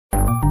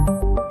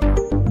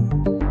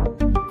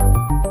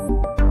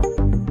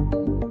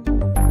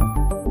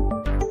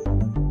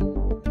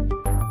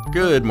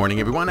Good morning,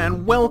 everyone,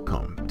 and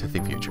welcome to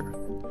The Future.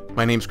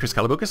 My name's Chris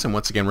Kalaboukis, and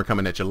once again, we're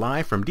coming at you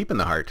live from deep in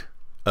the heart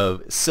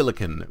of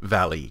Silicon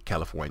Valley,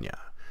 California.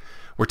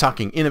 We're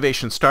talking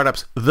innovation,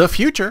 startups, the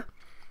future,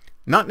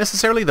 not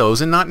necessarily those,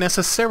 and not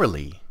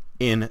necessarily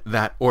in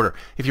that order.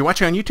 If you're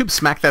watching on YouTube,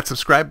 smack that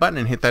subscribe button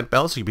and hit that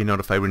bell so you'll be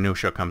notified when a new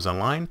show comes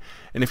online.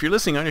 And if you're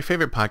listening on your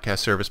favorite podcast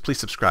service, please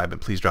subscribe and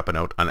please drop a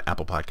note on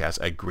Apple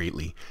Podcasts. I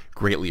greatly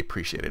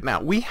appreciate it.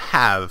 Now, we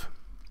have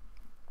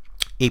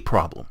a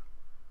problem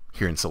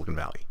here in Silicon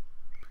Valley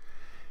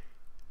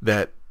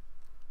that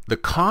the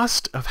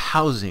cost of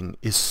housing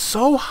is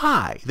so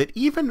high that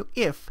even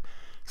if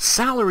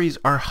salaries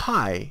are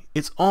high,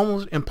 it's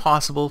almost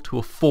impossible to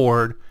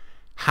afford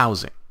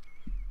housing.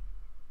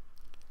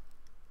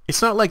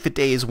 It's not like the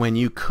days when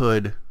you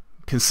could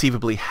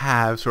conceivably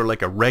have sort of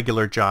like a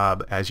regular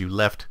job as you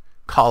left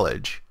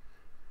college,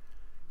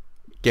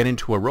 get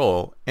into a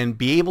role, and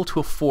be able to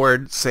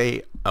afford,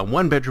 say, a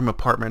one-bedroom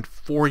apartment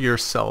for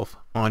yourself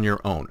on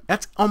your own.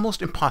 That's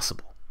almost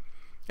impossible.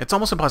 It's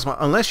almost impossible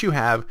unless you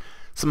have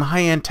some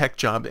high-end tech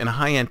job and a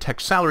high-end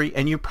tech salary,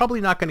 and you're probably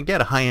not going to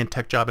get a high-end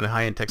tech job and a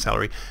high-end tech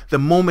salary the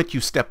moment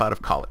you step out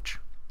of college.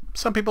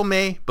 Some people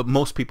may, but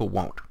most people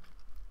won't.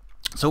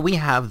 So we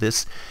have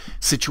this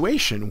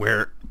situation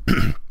where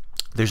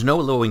there's no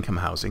low-income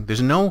housing. There's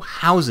no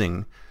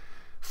housing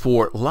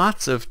for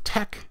lots of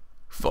tech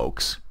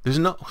folks. There's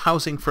no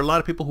housing for a lot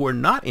of people who are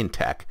not in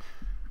tech.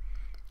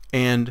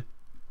 And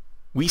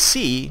we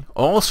see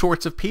all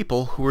sorts of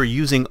people who are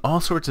using all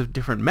sorts of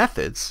different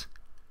methods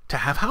to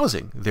have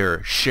housing.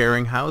 They're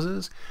sharing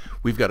houses.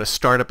 We've got a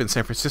startup in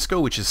San Francisco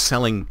which is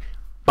selling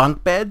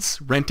bunk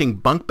beds, renting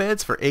bunk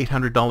beds for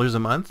 $800 a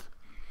month.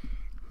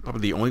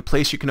 Probably the only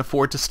place you can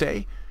afford to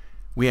stay.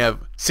 We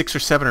have 6 or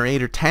 7 or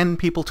 8 or 10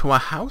 people to a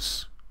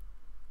house.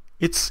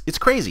 It's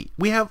crazy.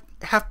 We have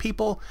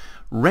people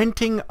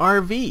renting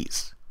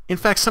RVs. In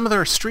fact, some of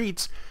their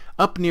streets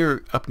up near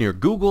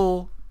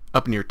Google,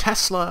 up near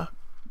Tesla,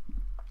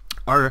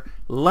 are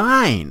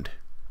lined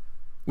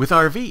with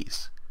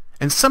RVs.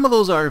 And some of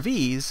those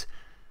RVs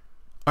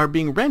are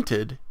being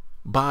rented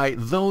by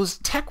those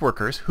tech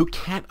workers who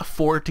can't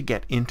afford to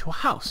get into a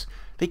house.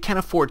 They can't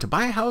afford to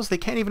buy a house. They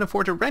can't even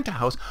afford to rent a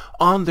house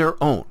on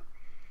their own.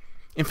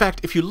 In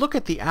fact, if you look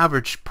at the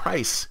average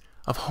price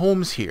of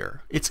homes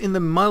here, it's in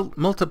the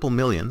multiple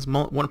millions,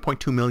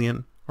 1.2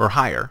 million or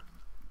higher.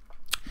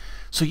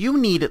 So you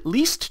need at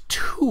least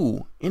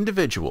 2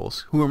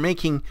 individuals who are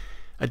making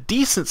a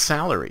decent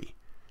salary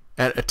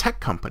at a tech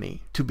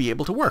company to be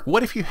able to work.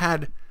 What if you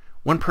had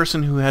one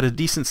person who had a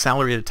decent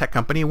salary at a tech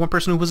company and one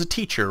person who was a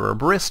teacher or a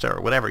barista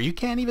or whatever? You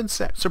can't even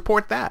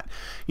support that.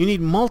 You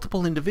need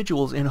multiple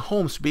individuals in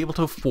homes to be able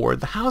to afford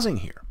the housing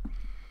here.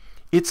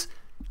 It's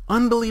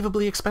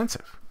unbelievably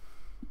expensive.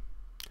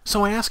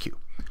 So I ask you,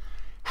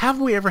 have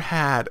we ever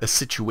had a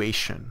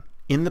situation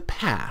in the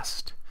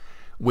past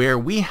where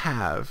we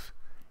have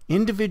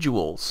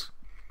individuals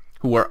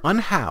who are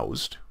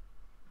unhoused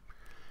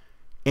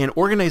and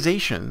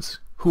organizations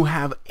who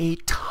have a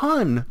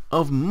ton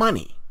of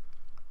money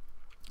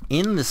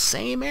in the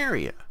same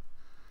area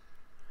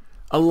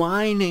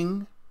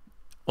aligning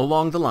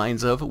along the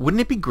lines of, wouldn't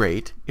it be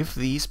great if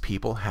these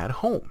people had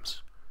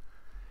homes?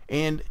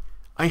 And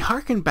I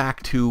hearken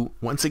back to,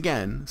 once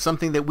again,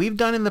 something that we've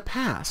done in the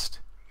past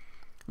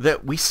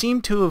that we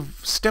seem to have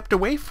stepped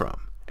away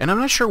from. And I'm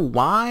not sure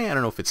why. I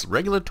don't know if it's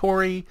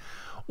regulatory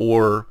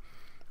or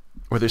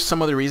there's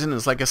some other reason.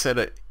 It's like I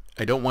said,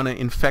 I don't want to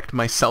infect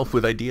myself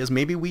with ideas.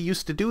 Maybe we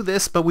used to do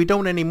this, but we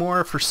don't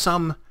anymore for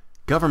some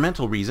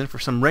governmental reason, for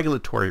some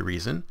regulatory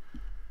reason.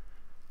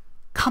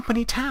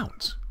 Company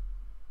towns.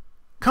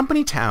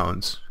 Company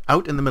towns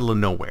out in the middle of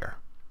nowhere.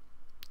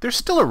 They're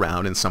still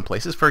around in some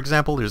places. For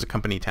example, there's a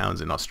company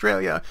towns in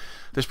Australia.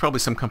 There's probably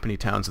some company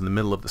towns in the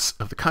middle of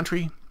the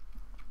country.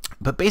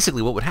 But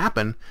basically what would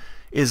happen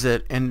is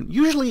that, and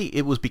usually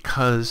it was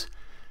because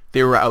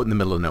they were out in the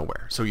middle of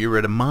nowhere. So you were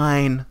at a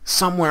mine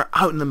somewhere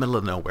out in the middle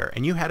of nowhere,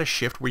 and you had a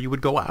shift where you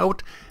would go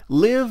out,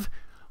 live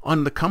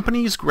on the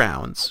company's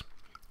grounds,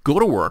 go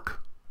to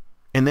work,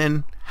 and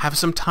then have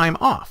some time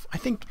off. I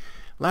think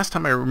last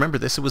time I remember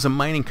this, it was a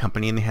mining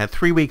company, and they had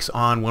 3 weeks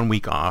on, 1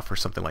 week off, or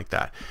something like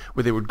that,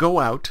 where they would go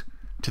out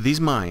to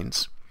these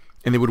mines,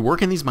 and they would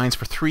work in these mines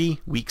for 3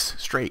 weeks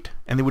straight,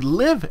 and they would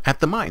live at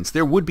the mines.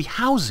 There would be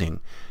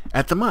housing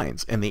at the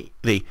mines, and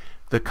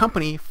the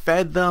company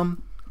fed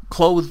them,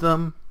 clothed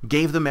them,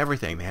 gave them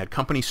everything. They had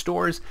company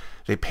stores,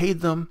 they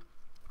paid them,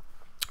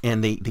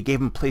 and they gave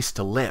them a place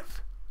to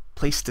live,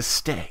 place to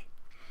stay.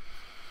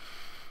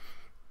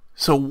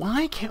 So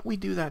why can't we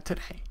do that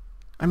today?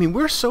 I mean,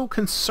 we're so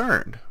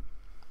concerned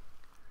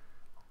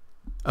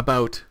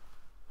about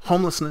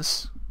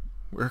homelessness.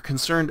 We're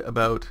concerned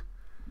about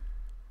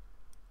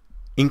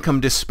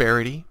income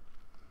disparity.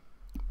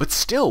 But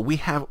still, we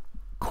have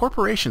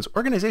corporations,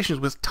 organizations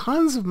with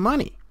tons of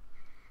money,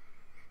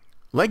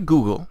 like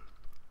Google,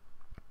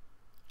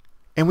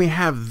 and we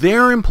have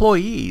their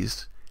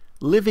employees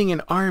living in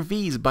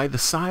RVs by the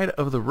side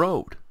of the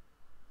road.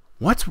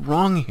 What's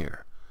wrong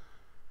here?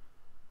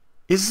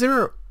 Is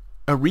there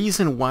a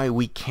reason why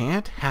we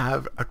can't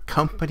have a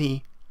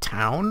company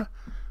town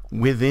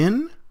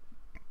within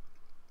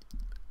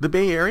the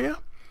Bay Area?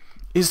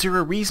 Is there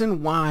a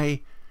reason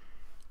why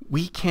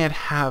we can't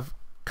have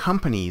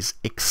companies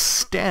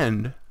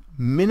extend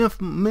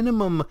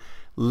minimum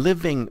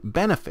living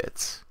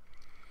benefits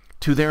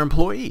to their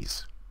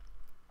employees?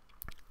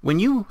 When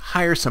you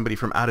hire somebody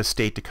from out of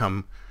state to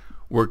come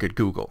work at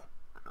Google,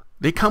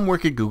 they come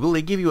work at Google,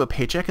 they give you a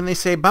paycheck, and they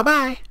say,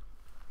 bye-bye.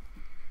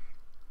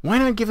 Why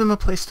not give them a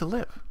place to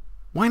live?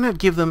 Why not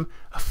give them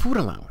a food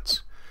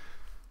allowance?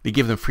 They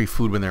give them free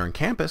food when they're on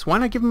campus. Why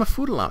not give them a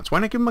food allowance? Why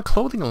not give them a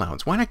clothing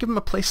allowance? Why not give them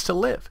a place to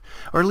live?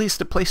 Or at least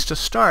a place to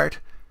start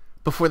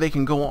before they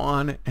can go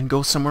on and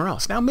go somewhere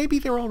else. Now, maybe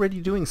they're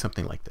already doing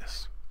something like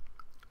this,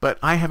 but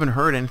I haven't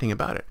heard anything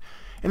about it.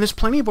 And there's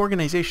plenty of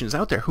organizations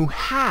out there who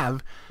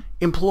have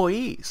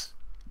employees.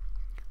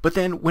 But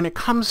then when it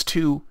comes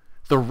to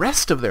the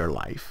rest of their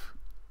life,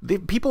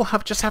 people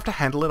just have to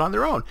handle it on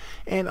their own.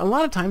 And a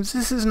lot of times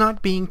this is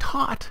not being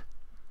taught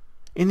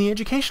in the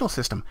educational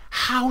system.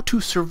 How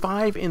to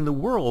survive in the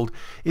world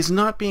is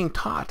not being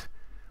taught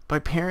by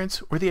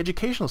parents or the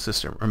educational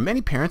system. Or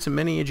many parents and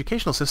many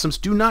educational systems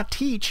do not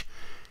teach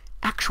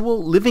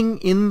actual living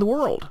in the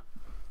world.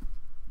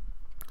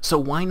 So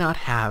why not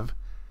have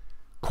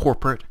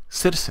corporate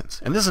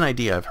citizens? And this is an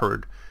idea I've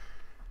heard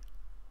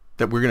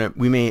that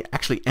we may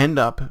actually end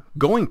up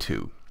going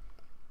to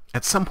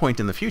at some point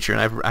in the future,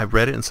 and I've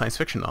read it in science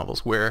fiction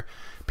novels, where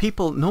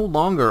people no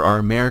longer are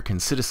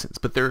American citizens,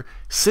 but they're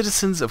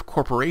citizens of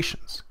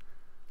corporations.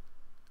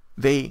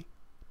 They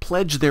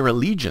pledge their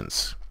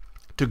allegiance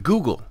to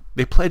Google.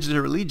 They pledge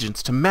their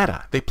allegiance to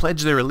Meta. They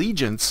pledge their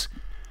allegiance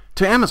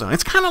to Amazon.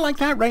 It's kind of like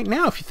that right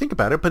now if you think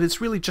about it, but it's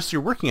really just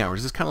your working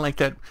hours. It's kind of like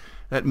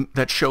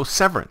that show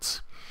Severance,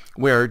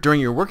 where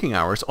during your working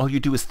hours, all you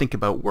do is think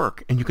about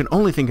work, and you can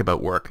only think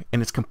about work,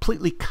 and it's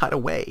completely cut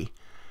away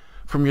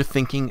from your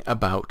thinking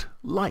about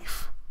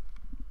life.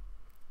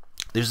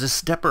 There's this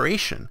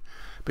separation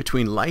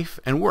between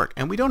life and work,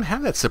 and we don't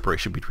have that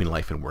separation between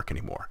life and work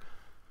anymore.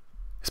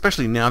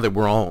 Especially now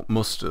that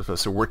most of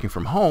us are working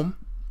from home.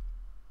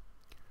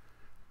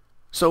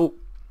 So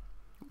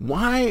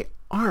why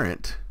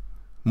aren't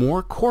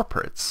more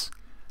corporates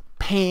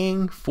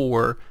paying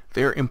for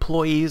their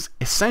employees'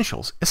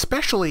 essentials,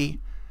 especially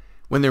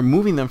when they're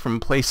moving them from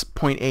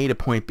point A to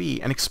point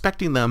B and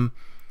expecting them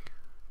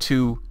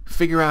to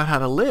figure out how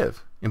to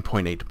live in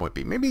point A to point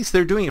B? Maybe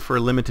they're doing it for a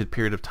limited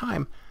period of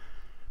time,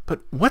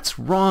 but what's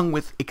wrong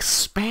with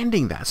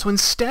expanding that? So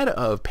instead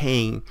of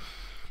paying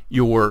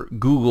your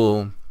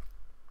Google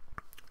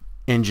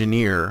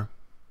engineer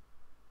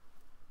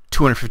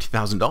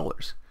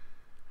 $250,000,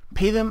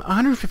 pay them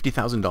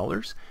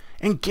 $150,000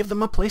 and give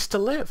them a place to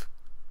live.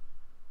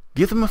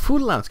 Give them a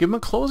food allowance, give them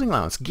a clothing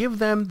allowance, give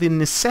them the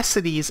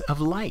necessities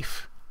of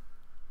life.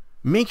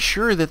 Make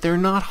sure that they're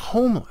not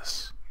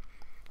homeless.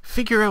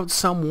 Figure out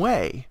some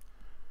way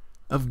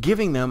of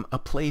giving them a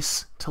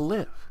place to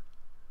live.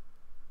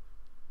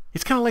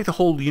 It's kind of like the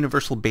whole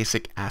universal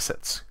basic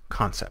assets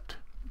concept,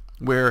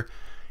 where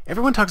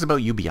everyone talks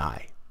about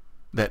UBI,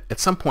 that at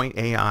some point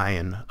AI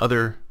and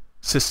other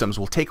systems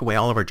will take away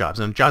all of our jobs,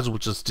 and jobs will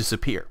just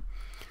disappear.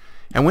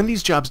 And when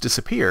these jobs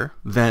disappear,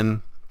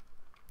 then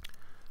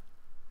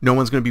no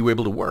one's going to be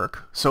able to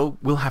work, so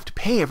we'll have to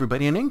pay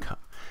everybody an income.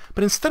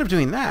 But instead of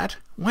doing that,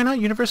 why not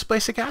universal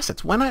basic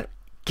assets? Why not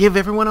give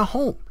everyone a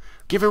home?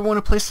 Give everyone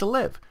a place to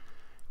live.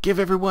 Give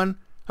everyone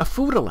a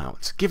food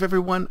allowance. Give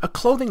everyone a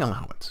clothing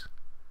allowance.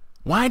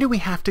 Why do we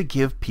have to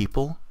give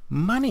people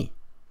money?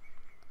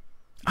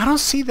 I don't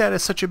see that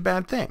as such a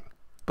bad thing,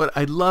 but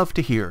I'd love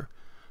to hear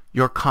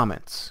your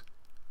comments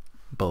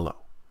below.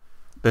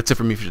 That's it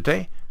from me for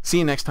today. See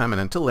you next time,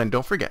 and until then,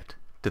 don't forget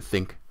to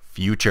think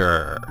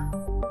future.